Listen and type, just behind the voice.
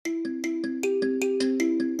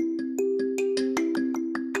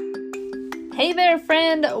Hey there,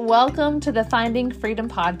 friend. Welcome to the Finding Freedom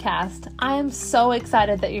podcast. I am so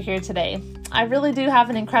excited that you're here today. I really do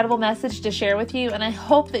have an incredible message to share with you, and I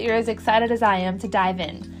hope that you're as excited as I am to dive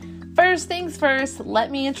in. First things first,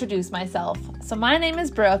 let me introduce myself. So my name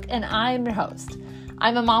is Brooke, and I am your host.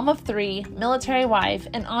 I'm a mom of 3, military wife,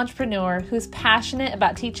 and entrepreneur who's passionate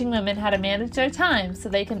about teaching women how to manage their time so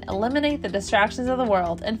they can eliminate the distractions of the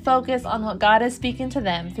world and focus on what God is speaking to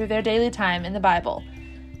them through their daily time in the Bible.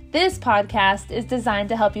 This podcast is designed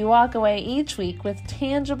to help you walk away each week with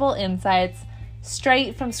tangible insights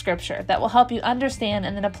straight from Scripture that will help you understand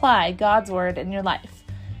and then apply God's Word in your life.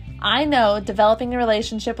 I know developing a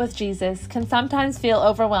relationship with Jesus can sometimes feel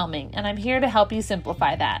overwhelming, and I'm here to help you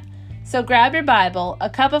simplify that. So grab your Bible, a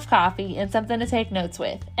cup of coffee, and something to take notes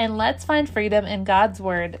with, and let's find freedom in God's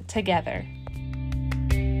Word together.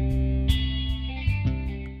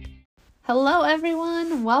 Hello,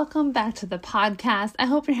 everyone. Welcome back to the podcast. I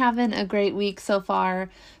hope you're having a great week so far.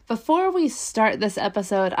 Before we start this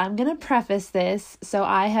episode, I'm going to preface this. So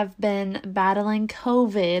I have been battling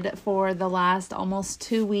COVID for the last almost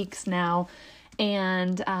 2 weeks now.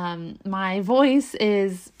 And my voice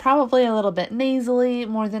is probably a little bit nasally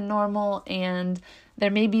more than normal, and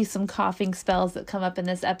there may be some coughing spells that come up in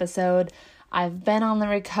this episode. I've been on the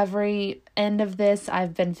recovery end of this.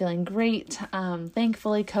 I've been feeling great.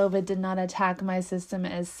 Thankfully, COVID did not attack my system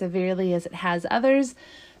as severely as it has others,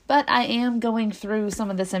 but I am going through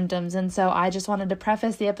some of the symptoms, and so I just wanted to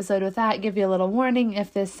preface the episode with that, give you a little warning.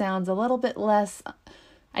 If this sounds a little bit less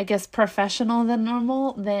professional than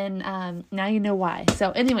normal, then now you know why.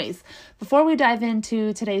 So anyways, before we dive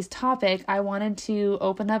into today's topic, I wanted to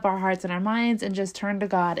open up our hearts and our minds and just turn to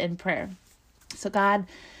God in prayer. So God,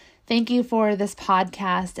 thank you for this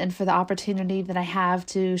podcast and for the opportunity that I have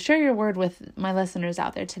to share your word with my listeners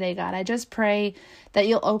out there today, God. I just pray that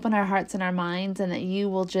you'll open our hearts and our minds and that you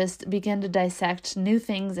will just begin to dissect new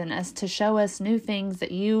things in us, to show us new things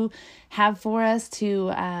that you have for us,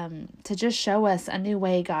 to just show us a new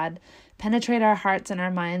way, God. Penetrate our hearts and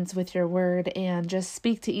our minds with your word and just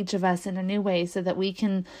speak to each of us in a new way so that we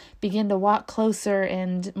can begin to walk closer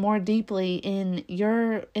and more deeply in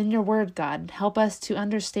your word, God. Help us to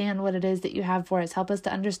understand what it is that you have for us. Help us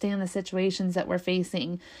to understand the situations that we're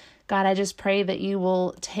facing. God, I just pray that you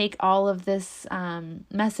will take all of this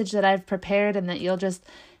message that I've prepared and that you'll just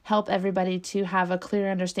help everybody to have a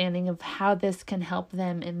clear understanding of how this can help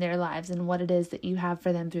them in their lives and what it is that you have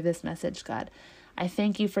for them through this message, God. I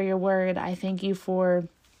thank you for your word. I thank you for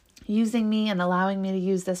using me and allowing me to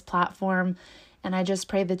use this platform. And I just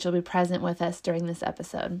pray that you'll be present with us during this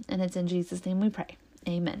episode. And it's in Jesus' name we pray.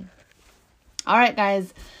 Amen. All right,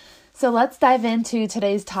 guys. So let's dive into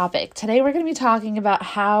today's topic. Today we're going to be talking about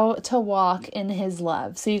how to walk in His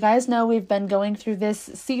love. So you guys know we've been going through this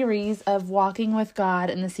series of walking with God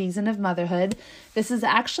in the season of motherhood. This is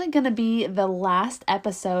actually going to be the last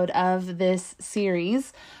episode of this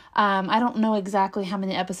series. I don't know exactly how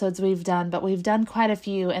many episodes we've done, but we've done quite a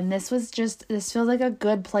few, and this feels like a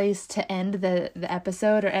good place to end the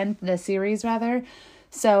episode, or end the series rather.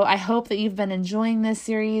 So I hope that you've been enjoying this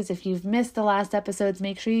series. If you've missed the last episodes,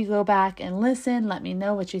 make sure you go back and listen. Let me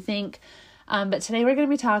know what you think. But today we're going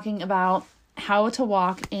to be talking about how to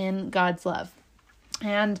walk in God's love.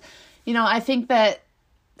 And, I think that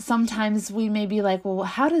sometimes we may be like, well,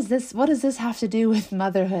 what does this have to do with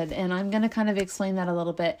motherhood? And I'm going to kind of explain that a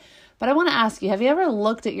little bit. But I want to ask you, have you ever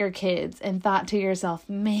looked at your kids and thought to yourself,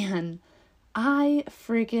 man, I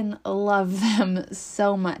freaking love them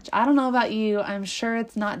so much. I don't know about you. I'm sure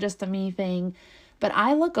it's not just a me thing, but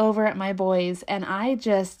I look over at my boys and I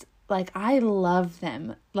just, I love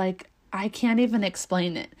them. I can't even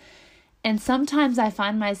explain it. And sometimes I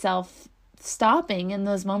find myself stopping in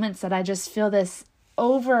those moments that I just feel this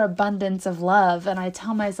overabundance of love. And I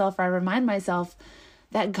remind myself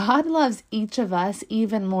that God loves each of us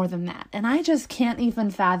even more than that. And I just can't even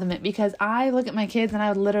fathom it, because I look at my kids and I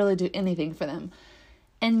would literally do anything for them.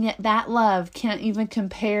 And yet that love can't even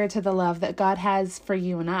compare to the love that God has for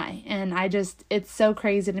you and I. And it's so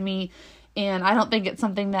crazy to me. And I don't think it's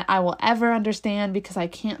something that I will ever understand, because I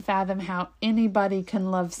can't fathom how anybody can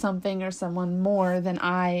love something or someone more than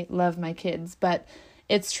I love my kids. But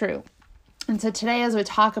it's true. And so today, as we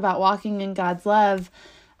talk about walking in God's love,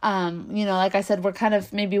 like I said, we're kind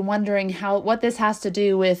of maybe wondering what this has to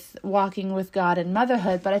do with walking with God in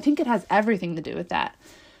motherhood, but I think it has everything to do with that.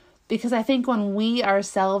 Because I think when we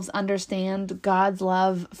ourselves understand God's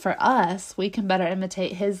love for us, we can better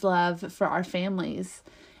imitate His love for our families.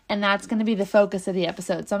 And that's going to be the focus of the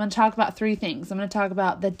episode. So I'm going to talk about 3 things. I'm going to talk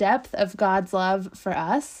about the depth of God's love for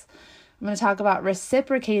us. I'm going to talk about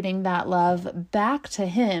reciprocating that love back to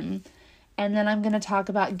Him. And then I'm going to talk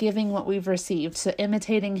about giving what we've received. So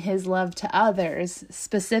imitating his love to others,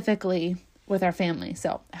 specifically with our family.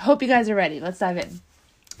 So I hope you guys are ready. Let's dive in.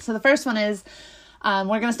 So the first one is, we're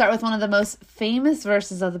going to start with one of the most famous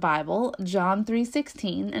verses of the Bible, John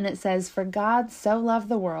 3:16. And it says, "For God so loved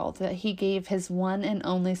the world that he gave his one and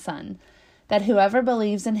only Son, that whoever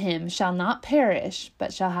believes in him shall not perish,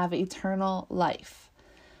 but shall have eternal life."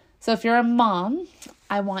 So if you're a mom,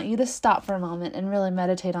 I want you to stop for a moment and really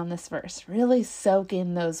meditate on this verse. Really soak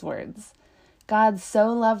in those words. God so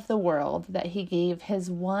loved the world that he gave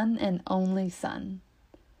his one and only Son.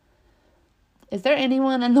 Is there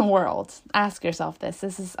anyone in the world, ask yourself this.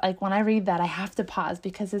 This is like when I read that, I have to pause,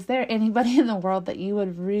 because is there anybody in the world that you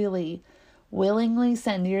would really willingly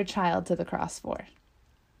send your child to the cross for?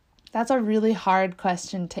 That's a really hard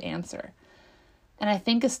question to answer. And I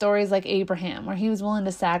think of stories like Abraham, where he was willing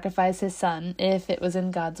to sacrifice his son if it was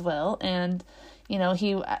in God's will. And, you know,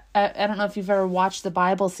 I don't know if you've ever watched the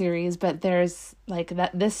Bible series, but there's like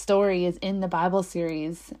that, this story is in the Bible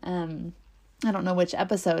series. I don't know which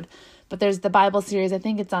episode, but there's the Bible series. I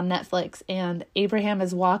think it's on Netflix. And Abraham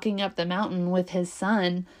is walking up the mountain with his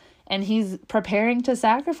son, and he's preparing to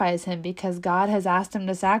sacrifice him because God has asked him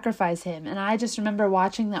to sacrifice him. And I just remember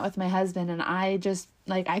watching that with my husband, and I just,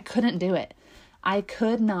 like, I couldn't do it. I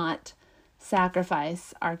could not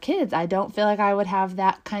sacrifice our kids. I don't feel like I would have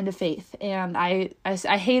that kind of faith. And I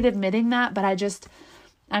hate admitting that, but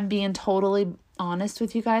I'm being totally honest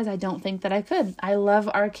with you guys. I don't think that I could. I love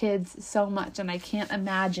our kids so much, and I can't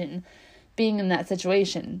imagine being in that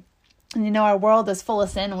situation. And you know, our world is full of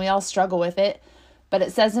sin and we all struggle with it. But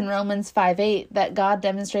it says in Romans 5:8 that God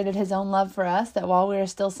demonstrated his own love for us, that while we were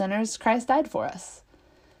still sinners, Christ died for us.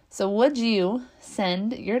 So would you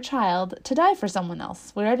send your child to die for someone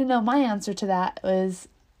else? We already know my answer to that is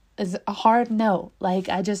a hard no. Like,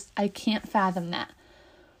 I can't fathom that.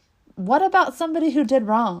 What about somebody who did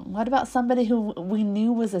wrong? What about somebody who we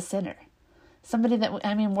knew was a sinner? Somebody that,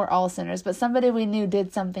 we're all sinners, but somebody we knew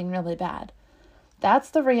did something really bad. That's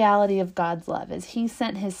the reality of God's love, is he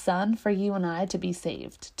sent his son for you and I to be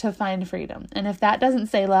saved, to find freedom. And if that doesn't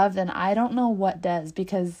say love, then I don't know what does,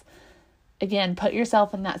 because again, put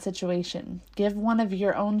yourself in that situation. Give one of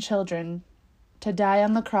your own children to die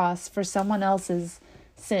on the cross for someone else's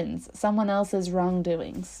sins, someone else's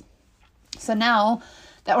wrongdoings. So now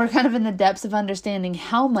that we're kind of in the depths of understanding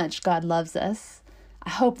how much God loves us, I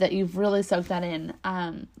hope that you've really soaked that in.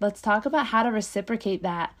 Let's talk about how to reciprocate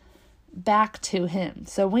that back to him.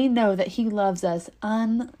 So we know that he loves us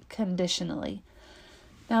unconditionally.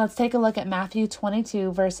 Now let's take a look at Matthew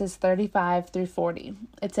 22, verses 35 through 40.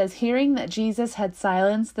 It says, "Hearing that Jesus had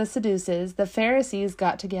silenced the Sadducees, the Pharisees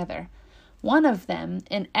got together. One of them,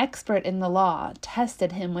 an expert in the law,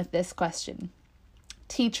 tested him with this question: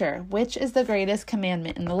 'Teacher, which is the greatest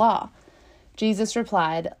commandment in the law?' Jesus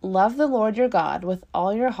replied, 'Love the Lord your God with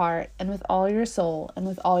all your heart and with all your soul and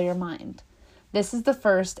with all your mind. This is the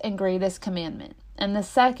first and greatest commandment. And the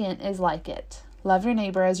second is like it. Love your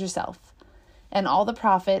neighbor as yourself. And all the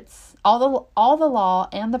prophets, all the law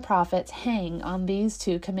and the prophets hang on these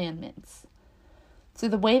two commandments.'" So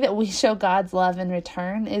the way that we show God's love in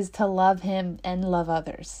return is to love him and love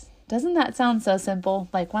others. Doesn't that sound so simple?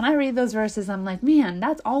 Like when I read those verses, I'm like, man,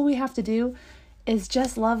 that's all we have to do is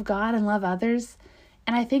just love God and love others.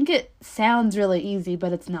 And I think it sounds really easy,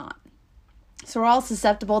 but it's not. So we're all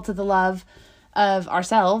susceptible to the love of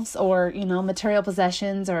ourselves or, material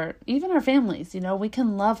possessions or even our families. We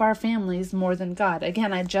can love our families more than God.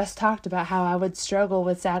 Again, I just talked about how I would struggle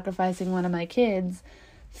with sacrificing one of my kids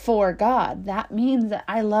for God. That means that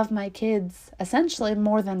I love my kids essentially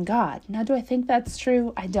more than God. Now, do I think that's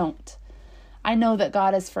true? I don't. I know that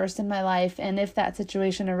God is first in my life, and if that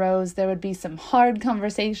situation arose, there would be some hard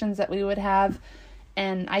conversations that we would have,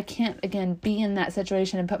 and I can't, again, be in that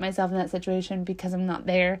situation and put myself in that situation because I'm not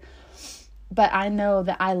there. But I know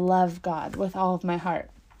that I love God with all of my heart.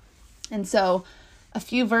 And so a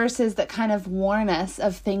few verses that kind of warn us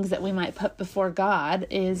of things that we might put before God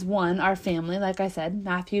is, one, our family, like I said,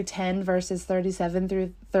 Matthew 10, verses 37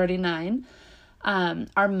 through 39.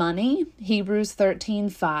 Our money, Hebrews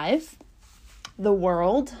 13:5. The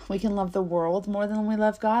world, we can love the world more than we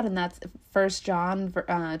love God, and that's 1 John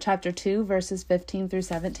chapter 2, verses 15 through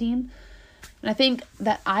 17. And I think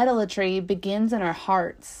that idolatry begins in our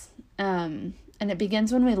hearts. And it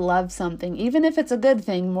begins when we love something, even if it's a good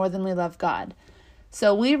thing, more than we love God.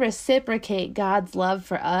 So we reciprocate God's love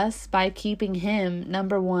for us by keeping him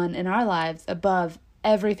number one in our lives above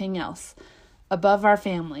everything else, above our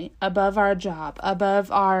family, above our job,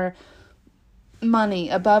 above our money,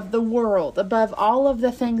 above the world, above all of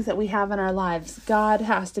the things that we have in our lives, God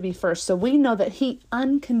has to be first. So we know that he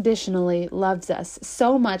unconditionally loves us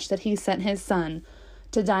so much that he sent his son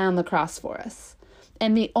to die on the cross for us.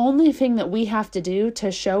 And the only thing that we have to do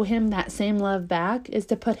to show him that same love back is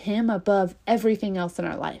to put him above everything else in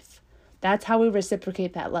our life. That's how we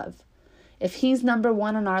reciprocate that love. If he's number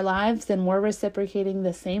one in our lives, then we're reciprocating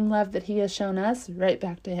the same love that he has shown us right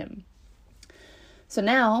back to him. So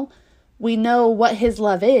now we know what his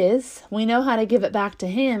love is. We know how to give it back to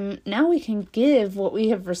him. Now we can give what we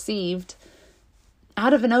have received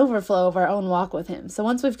out of an overflow of our own walk with him. So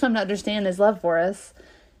once we've come to understand his love for us,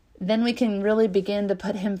 then we can really begin to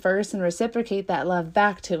put him first and reciprocate that love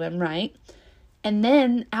back to him, right? And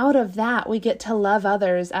then out of that, we get to love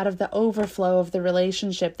others out of the overflow of the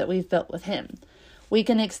relationship that we've built with him. We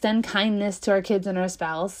can extend kindness to our kids and our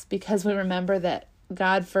spouse because we remember that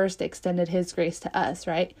God first extended his grace to us,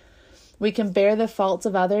 right? We can bear the faults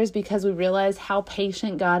of others because we realize how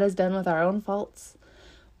patient God has been with our own faults.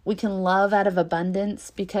 We can love out of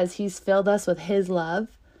abundance because he's filled us with his love.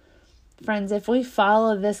 Friends, if we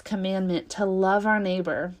follow this commandment to love our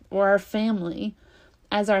neighbor or our family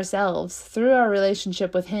as ourselves through our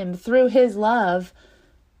relationship with him, through his love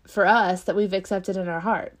for us that we've accepted in our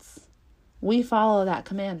hearts, we follow that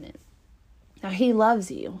commandment. Now, he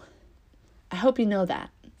loves you. I hope you know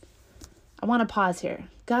that. I want to pause here.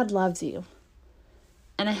 God loves you.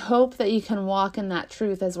 And I hope that you can walk in that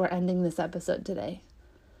truth as we're ending this episode today.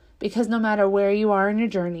 Because no matter where you are in your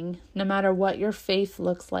journey, no matter what your faith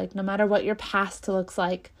looks like, no matter what your past looks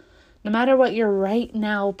like, no matter what your right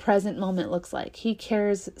now present moment looks like, he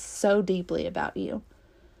cares so deeply about you.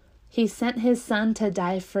 He sent his son to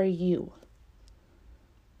die for you.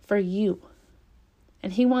 For you.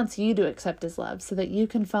 And he wants you to accept his love so that you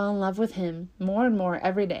can fall in love with him more and more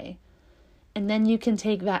every day. And then you can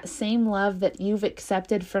take that same love that you've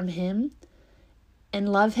accepted from him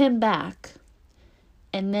and love him back,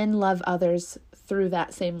 and then love others through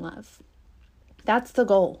that same love. That's the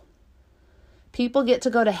goal. People get to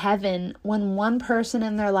go to heaven when one person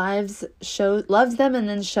in their lives loves them and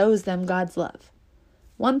then shows them God's love.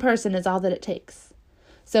 One person is all that it takes.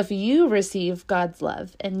 So if you receive God's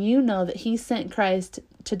love and you know that he sent Christ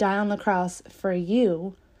to die on the cross for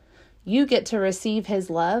you, you get to receive his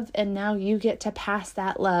love, and now you get to pass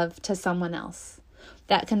that love to someone else.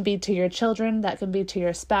 That can be to your children, that can be to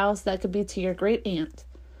your spouse, that could be to your great aunt.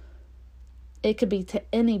 It could be to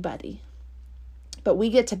anybody. But we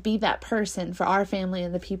get to be that person for our family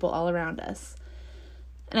and the people all around us.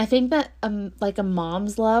 And I think that like a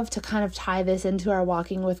mom's love, to kind of tie this into our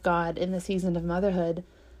walking with God in the season of motherhood,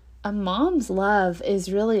 a mom's love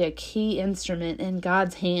is really a key instrument in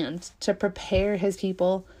God's hand to prepare his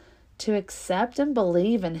people to accept and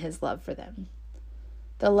believe in his love for them.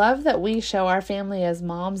 The love that we show our family as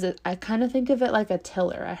moms, I kind of think of it like a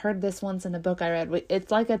tiller. I heard this once in a book I read.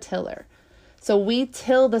 It's like a tiller. So we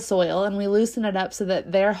till the soil and we loosen it up so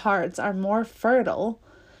that their hearts are more fertile,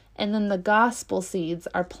 and then the gospel seeds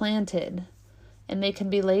are planted and they can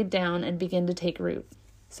be laid down and begin to take root.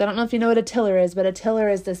 So I don't know if you know what a tiller is, but a tiller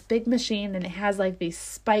is this big machine and it has like these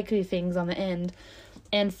spiky things on the end.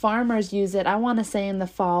 And farmers use it, I want to say in the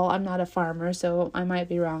fall. I'm not a farmer, so I might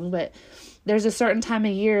be wrong, but there's a certain time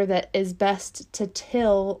of year that is best to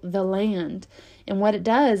till the land. And what it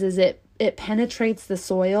does is it penetrates the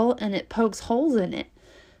soil and it pokes holes in it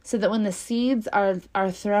so that when the seeds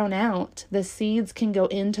are thrown out, the seeds can go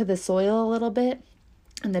into the soil a little bit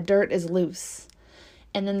and the dirt is loose.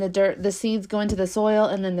 And then the seeds go into the soil,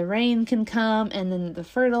 and then the rain can come, and then the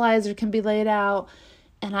fertilizer can be laid out.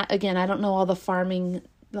 And I don't know all the farming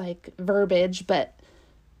verbiage, but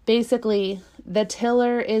basically the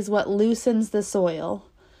tiller is what loosens the soil,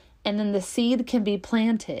 and then the seed can be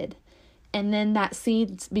planted, and then that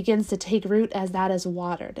seed begins to take root as that is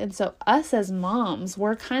watered. And so us as moms,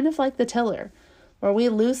 we're kind of like the tiller, where we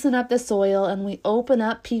loosen up the soil and we open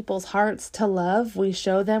up people's hearts to love. We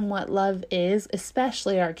show them what love is,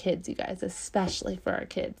 especially our kids, you guys, especially for our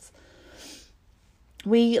kids.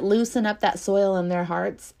 We loosen up that soil in their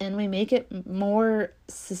hearts and we make it more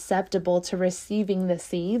susceptible to receiving the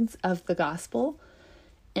seeds of the gospel.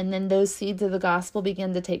 And then those seeds of the gospel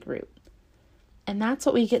begin to take root. And that's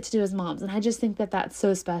what we get to do as moms. And I just think that that's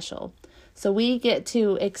so special. So we get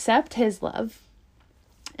to accept his love.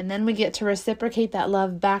 And then we get to reciprocate that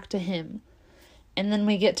love back to him. And then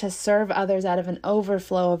we get to serve others out of an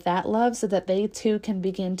overflow of that love so that they too can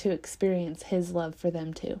begin to experience his love for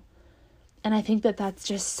them too. And I think that that's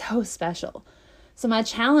just so special. So my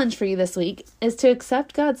challenge for you this week is to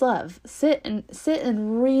accept God's love. Sit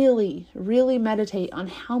and really, really meditate on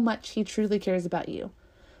how much he truly cares about you.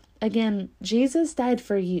 again, Jesus died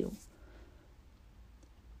for you.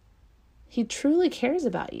 He truly cares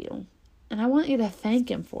about you. And I want you to thank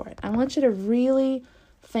him for it. I want you to really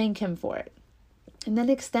thank him for it. And then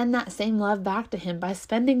extend that same love back to him by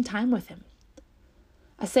spending time with him.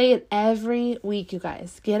 I say it every week, you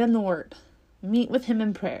guys. Get in the Word. Meet with him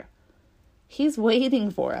in prayer. He's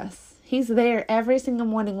waiting for us. He's there every single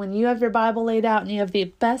morning when you have your Bible laid out and you have the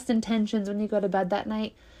best intentions when you go to bed that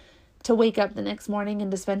night to wake up the next morning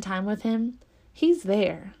and to spend time with him. He's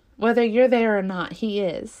there. Whether you're there or not, he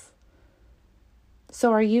is.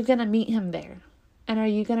 So are you going to meet him there? And are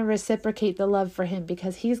you going to reciprocate the love for him?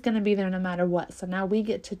 Because he's going to be there no matter what. So now we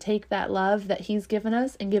get to take that love that he's given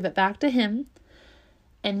us and give it back to him.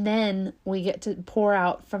 And then we get to pour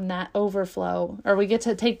out from that overflow, or we get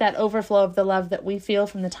to take that overflow of the love that we feel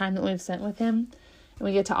from the time that we've spent with him, and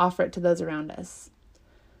we get to offer it to those around us.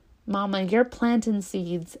 Mama, you're planting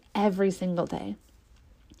seeds every single day.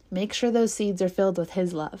 Make sure those seeds are filled with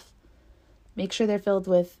his love. Make sure they're filled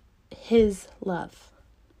with his love.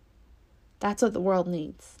 That's what the world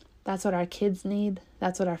needs. That's what our kids need.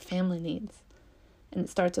 That's what our family needs. And it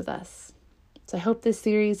starts with us. So I hope this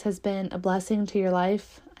series has been a blessing to your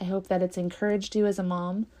life. I hope that it's encouraged you as a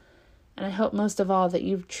mom. And I hope most of all that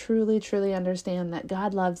you truly, truly understand that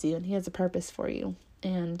God loves you and he has a purpose for you.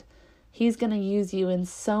 And he's going to use you in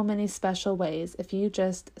so many special ways if you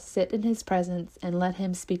just sit in his presence and let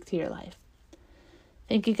him speak to your life.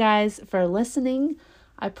 Thank you guys for listening.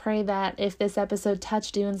 I pray that if this episode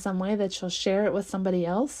touched you in some way, that you'll share it with somebody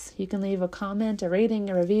else. You can leave a comment, a rating,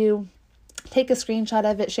 a review. Take a screenshot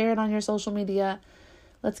of it, share it on your social media.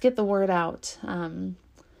 Let's get the word out.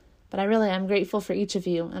 But I'm grateful for each of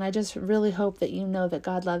you. And I just really hope that you know that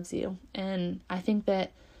God loves you. And I think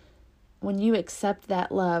that when you accept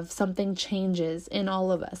that love, something changes in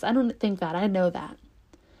all of us. I don't think that. I know that.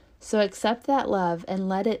 So accept that love and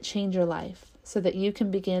let it change your life so that you can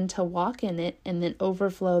begin to walk in it and then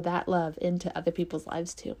overflow that love into other people's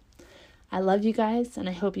lives too. I love you guys, and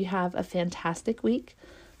I hope you have a fantastic week.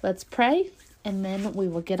 Let's pray, and then we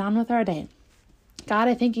will get on with our day. God,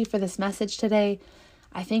 I thank you for this message today.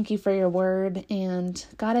 I thank you for your word, and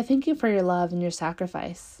God, I thank you for your love and your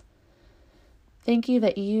sacrifice. Thank you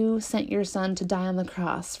that you sent your son to die on the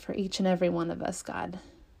cross for each and every one of us, God.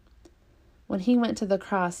 When he went to the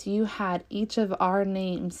cross, you had each of our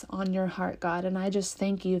names on your heart, God, and I just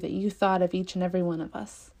thank you that you thought of each and every one of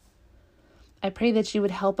us. I pray that you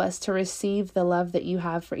would help us to receive the love that you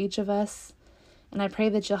have for each of us. And I pray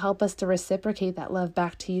that you'll help us to reciprocate that love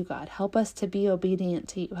back to you, God. Help us to be obedient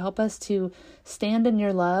to you. Help us to stand in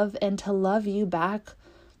your love and to love you back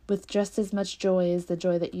with just as much joy as the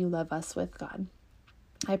joy that you love us with, God.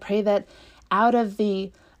 I pray that out of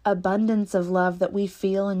the abundance of love that we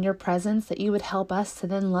feel in your presence, that you would help us to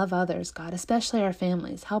then love others, God, especially our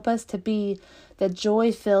families. Help us to be the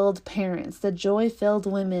joy-filled parents, the joy-filled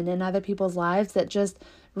women in other people's lives that just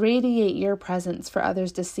radiate your presence for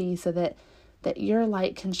others to see so that your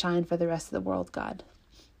light can shine for the rest of the world, God.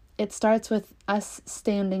 It starts with us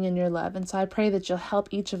standing in your love. And so I pray that you'll help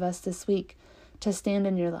each of us this week to stand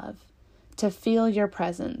in your love, to feel your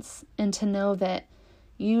presence, and to know that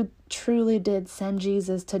you truly did send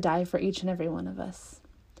Jesus to die for each and every one of us.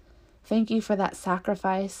 Thank you for that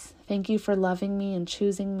sacrifice. Thank you for loving me and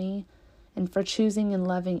choosing me, and for choosing and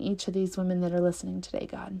loving each of these women that are listening today,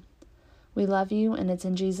 God. We love you, and it's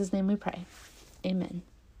in Jesus' name we pray. Amen.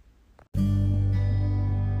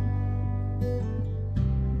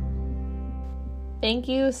 Thank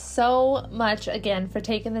you so much again for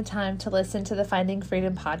taking the time to listen to the Finding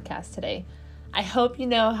Freedom podcast today. I hope you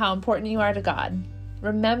know how important you are to God.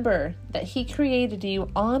 Remember that he created you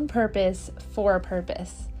on purpose for a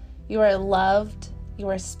purpose. You are loved, you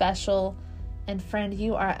are special, and friend,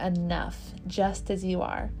 you are enough just as you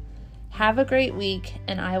are. Have a great week,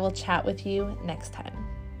 and I will chat with you next time.